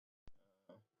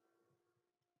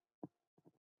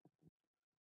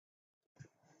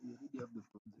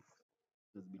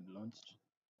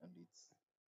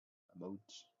about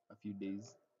a few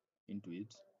days into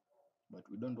it, but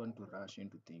we don't want to rush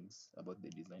into things about the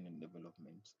design and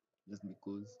development just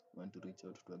because we want to reach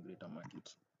out to a greater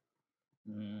market.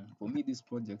 For me, this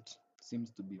project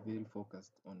seems to be very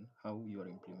focused on how you are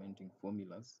implementing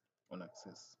formulas on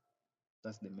access.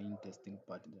 That's the main testing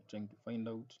part they're trying to find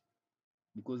out,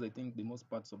 because I think the most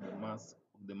parts of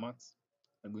the maths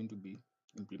are going to be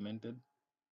implemented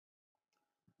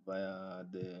via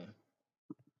the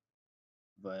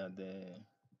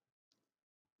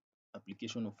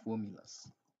application of formulas.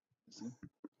 You see?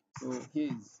 So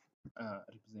here is a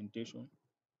representation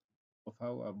of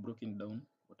how I've broken down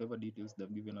whatever details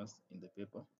they've given us in the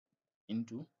paper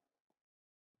into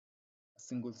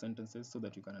single sentences so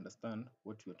that you can understand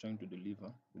what you're trying to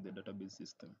deliver with the database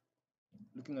system.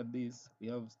 Looking at this, we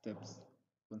have steps.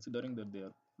 Considering that they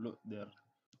are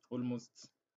almost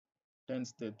 10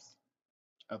 steps,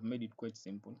 I've made it quite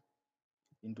simple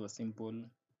into a simple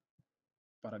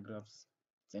paragraphs,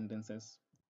 sentences,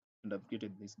 and I've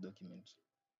created this document.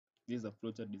 This is a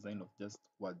flowchart design of just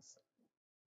words.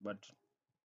 But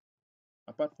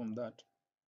apart from that,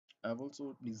 I've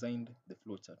also designed the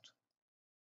flowchart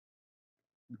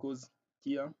because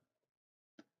here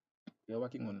we are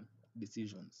working on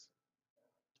decisions.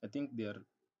 I think there are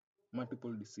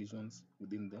multiple decisions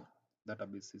within the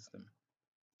database system,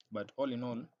 but all in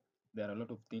all, there are a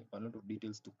lot of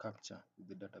details to capture with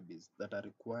the database that are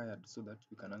required so that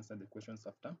you can answer the questions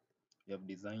after you have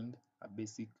designed a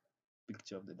basic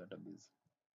picture of the database.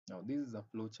 Now, this is a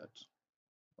flowchart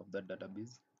of that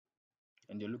database,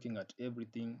 and you're looking at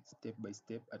everything step by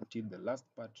step until the last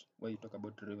part where you talk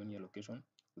about revenue allocation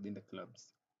within the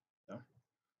clubs. Yeah?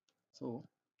 So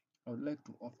I would like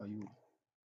to offer you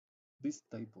this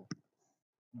type of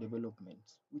development,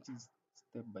 which is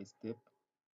step by step.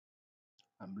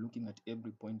 I'm looking at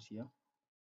every point here.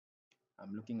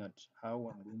 I'm looking at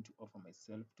how I'm going to offer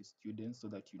myself to students so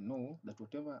that you know that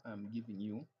whatever I'm giving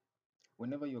you,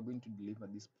 whenever you're going to deliver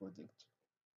this project,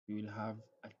 you will have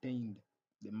attained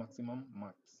the maximum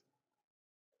marks.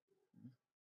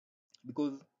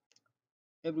 Because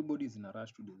everybody is in a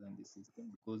rush to design this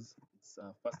system because it's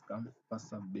a first come, first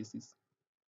serve basis.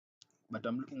 But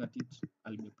I'm looking at it,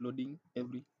 I'll be uploading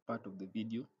every part of the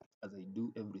video as I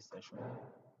do every session.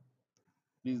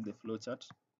 This is the flowchart. It's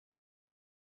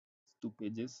 2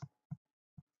 pages,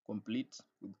 complete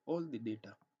with all the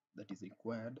data that is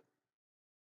required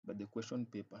by the question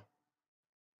paper.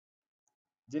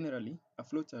 Generally, a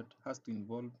flowchart has to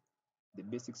involve the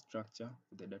basic structure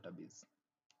of the database.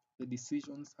 The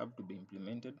decisions have to be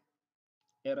implemented,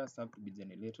 errors have to be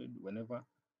generated whenever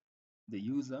the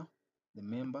user, the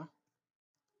member,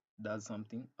 does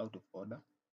something out of order.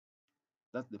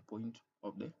 That's the point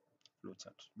of the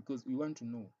flowchart, because we want to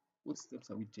know what steps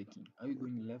are we taking. Are we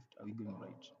going left? Are we going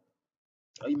right?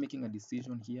 Are we making a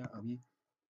decision here? Are we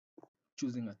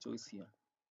choosing a choice here?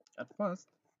 At first,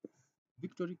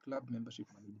 Victory Club membership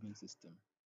management system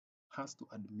has to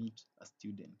admit a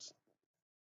student,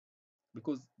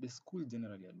 because the school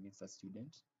generally admits a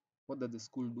student. What does the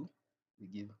school do? We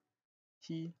give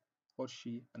he or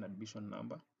she an admission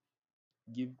number,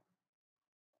 give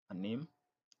a name.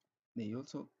 They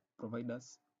also provide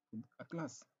us with a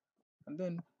class. And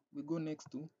then we go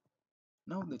next to,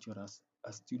 now that you're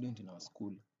a student in our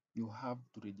school, you have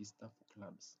to register for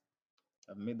clubs.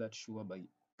 I've made that sure by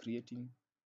creating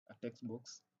a text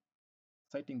box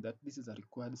citing that this is a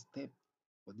required step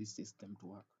for this system to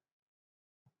work.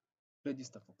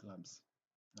 Register for clubs.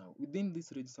 Now, within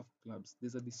this register for clubs,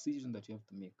 there's a decision that you have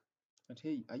to make. That,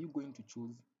 hey, are you going to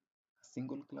choose a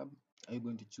single club? Are you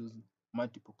going to choose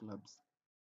multiple clubs?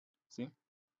 See?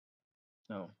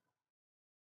 Now,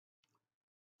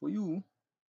 for you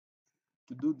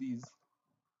to do this,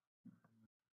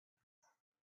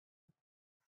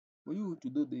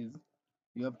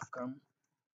 you have to come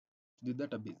to the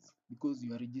database because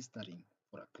you are registering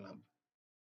for a club.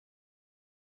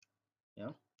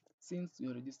 Yeah. Since you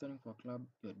are registering for a club,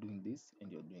 you are doing this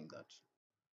and you're doing that.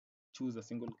 Choose a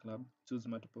single club, choose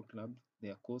multiple clubs,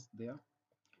 there are costs there.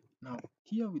 Now,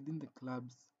 here within the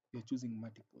clubs, you're choosing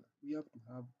multiple. We have to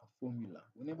have a formula.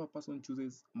 Whenever a person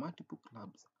chooses multiple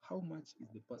clubs, how much is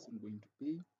the person going to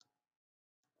pay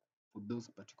for those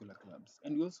particular clubs?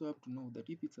 And you also have to know that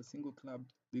if it's a single club,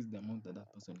 this is the amount that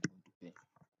that person is going to pay.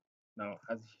 Now,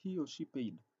 has he or she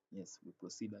paid? Yes, we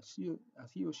proceed. Has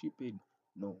he or she paid?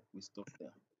 No, we stop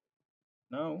there.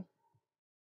 Now,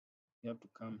 you have to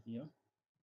come here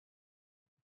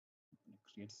and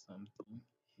create something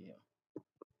here.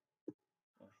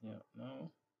 Here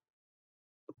now,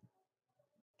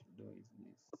 to do is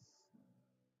this.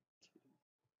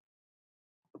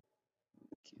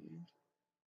 Okay.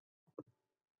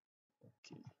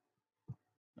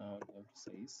 you have to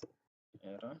say is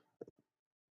error.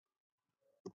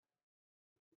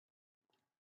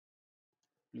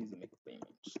 Please make payment.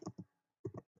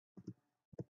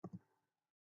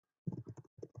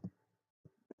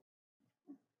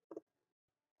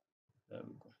 There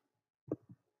we go.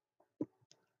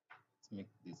 Let's make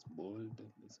this bold.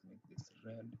 Let's make this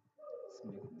red. Let's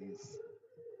make this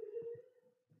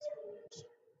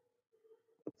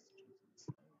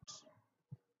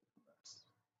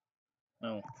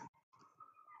now.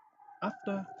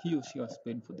 After he or she has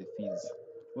paid for the fees,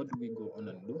 what do we go on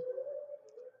and do?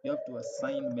 You have to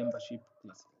assign membership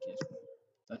classification.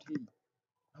 That hey,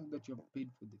 now that you have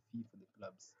paid for the fee for the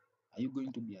clubs, are you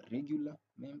going to be a regular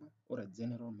member or a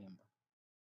general member?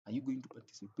 Are you going to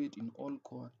participate in all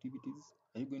core activities?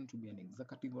 Are you going to be an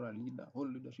executive or a leader, all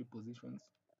leadership positions?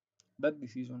 That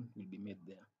decision will be made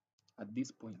there. At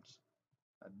this point,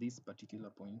 at this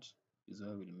particular point, is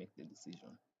where we'll make the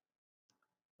decision.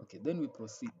 Okay, then we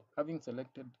proceed. Having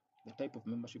selected the type of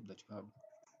membership that you have,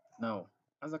 now,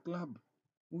 as a club,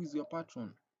 who is your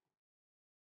patron?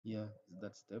 Here is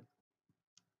that step.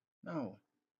 Now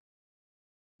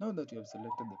that you have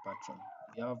selected the patron,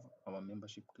 we have our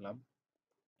membership club.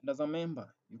 And as a member,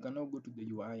 you can now go to the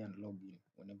UI and log in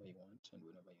whenever you want and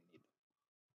whenever you need.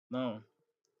 Now,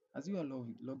 as you are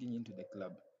logging into the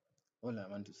club, all I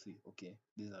want to see, okay,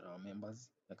 these are our members.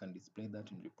 I can display that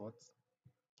in reports.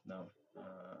 Now,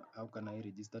 how can I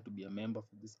register to be a member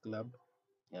for this club?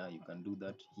 Yeah, you can do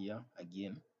that here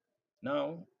again.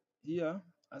 Now, here,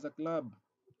 as a club,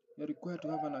 you're required to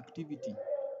have an activity.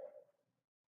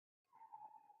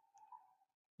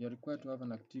 You're required to have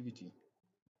an activity.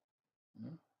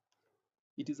 Hmm?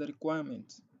 It is a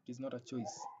requirement. It is not a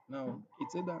choice. Now,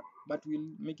 it's either, but we'll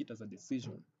make it as a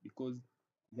decision because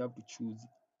we have to choose,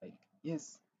 like,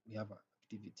 yes, we have an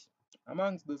activity.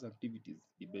 Amongst those activities,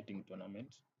 debating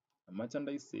tournament,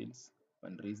 merchandise sales,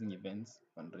 fundraising events,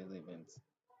 fundraiser events.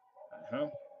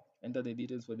 Enter the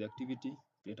details for the activity,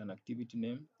 create an activity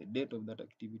name, the date of that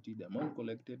activity, the amount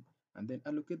collected, and then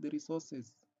allocate the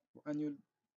resources for annual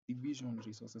division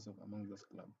resources of among those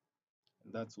club.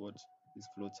 And that's what this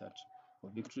flowchart for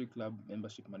Victory Club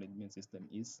membership management system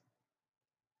is.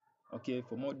 Okay,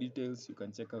 for more details, you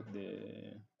can check out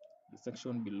the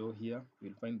section below here.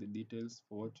 You'll find the details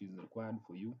for what is required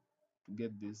for you to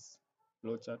get this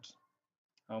flowchart,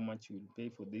 how much you will pay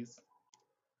for this.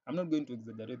 I'm not going to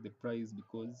exaggerate the price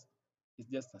because it's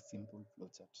just a simple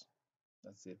flowchart.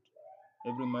 That's it.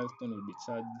 Every milestone will be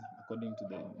charged according to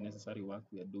the necessary work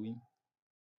we are doing.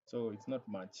 So it's not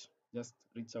much. Just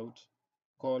reach out,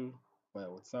 call via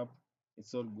WhatsApp.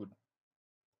 It's all good.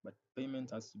 But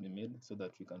payment has to be made so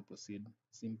that we can proceed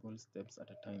simple steps at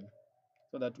a time.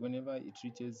 So that whenever it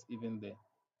reaches even the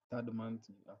third month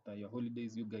after your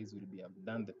holidays, you guys will be have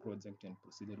done the project and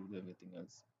proceeded with everything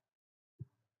else.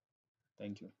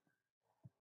 Thank you.